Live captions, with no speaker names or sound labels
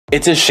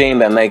It's a shame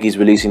that Nike's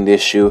releasing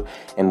this shoe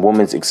in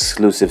women's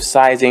exclusive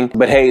sizing,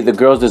 but hey, the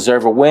girls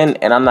deserve a win,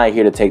 and I'm not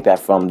here to take that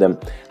from them.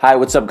 Hi,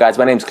 what's up guys?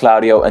 My name's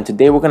Claudio, and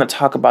today we're gonna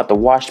talk about the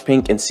washed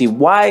pink and see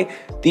why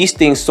these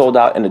things sold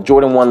out and the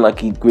Jordan 1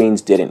 Lucky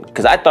Greens didn't.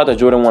 Because I thought the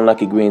Jordan 1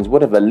 Lucky Greens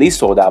would have at least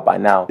sold out by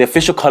now. The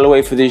official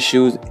colorway for these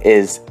shoes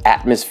is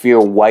Atmosphere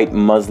White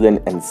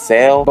Muslin and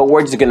Sail, but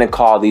we're just gonna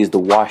call these the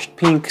washed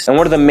pinks. And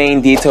one of the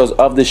main details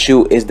of the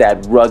shoe is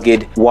that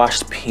rugged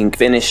washed pink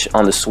finish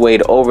on the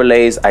suede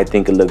overlays. I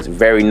think it looks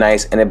very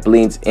nice, and it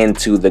bleeds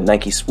into the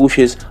Nike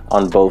swooshes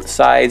on both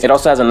sides. It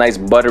also has a nice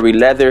buttery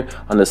leather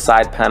on the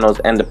side panels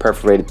and the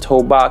perforated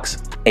toe box,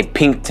 a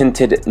pink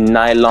tinted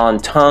nylon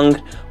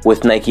tongue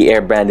with Nike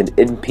Air branded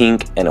in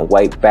pink and a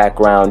white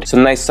background,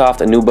 some nice soft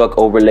nubuck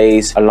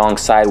overlays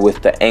alongside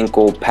with the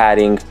ankle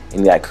padding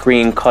in that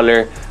cream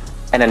color,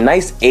 and a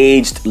nice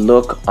aged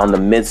look on the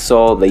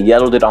midsole. They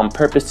yellowed it on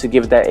purpose to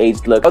give it that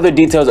aged look. Other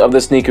details of the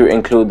sneaker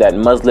include that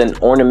muslin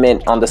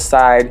ornament on the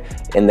side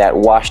in that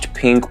washed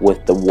pink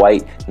with the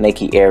white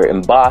Nike Air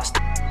embossed,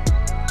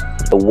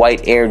 the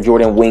white Air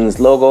Jordan Wings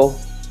logo,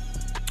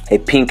 a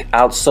pink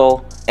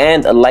outsole,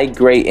 and a light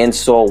gray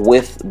insole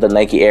with the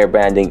Nike Air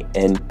branding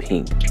in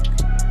pink.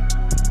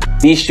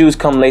 These shoes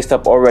come laced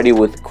up already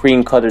with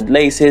cream colored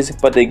laces,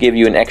 but they give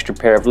you an extra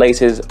pair of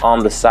laces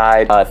on the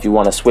side if you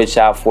want to switch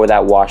out for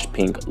that washed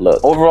pink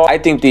look. Overall, I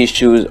think these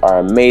shoes are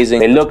amazing.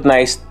 They look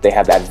nice, they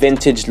have that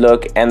vintage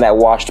look and that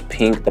washed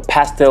pink, the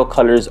pastel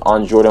colors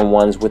on Jordan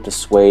 1s with the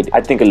suede.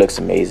 I think it looks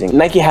amazing.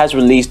 Nike has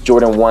released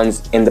Jordan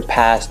 1s in the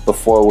past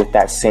before with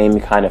that same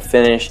kind of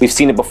finish. We've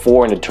seen it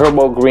before in the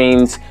turbo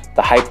greens,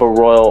 the hyper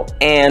royal,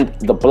 and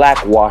the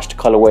black washed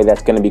colorway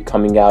that's going to be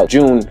coming out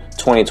June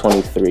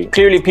 2023.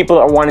 Clearly people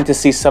are wanting to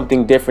see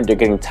something different. They're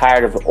getting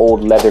tired of the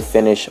old leather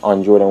finish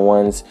on Jordan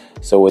 1s.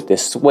 So with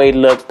this suede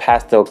look,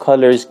 pastel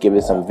colors, give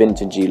it some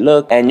vintagey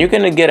look, and you're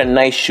gonna get a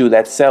nice shoe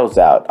that sells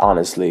out,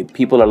 honestly.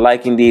 People are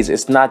liking these.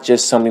 It's not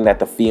just something that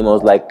the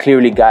females like.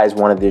 Clearly guys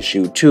wanted this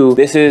shoe too.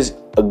 This is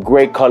a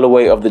great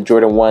colorway of the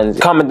Jordan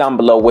 1s. Comment down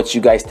below what you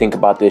guys think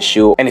about this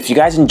shoe. And if you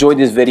guys enjoyed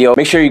this video,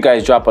 make sure you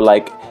guys drop a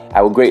like.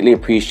 I would greatly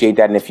appreciate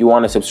that. And if you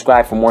want to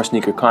subscribe for more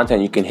sneaker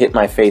content, you can hit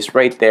my face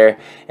right there.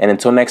 And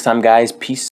until next time guys, peace.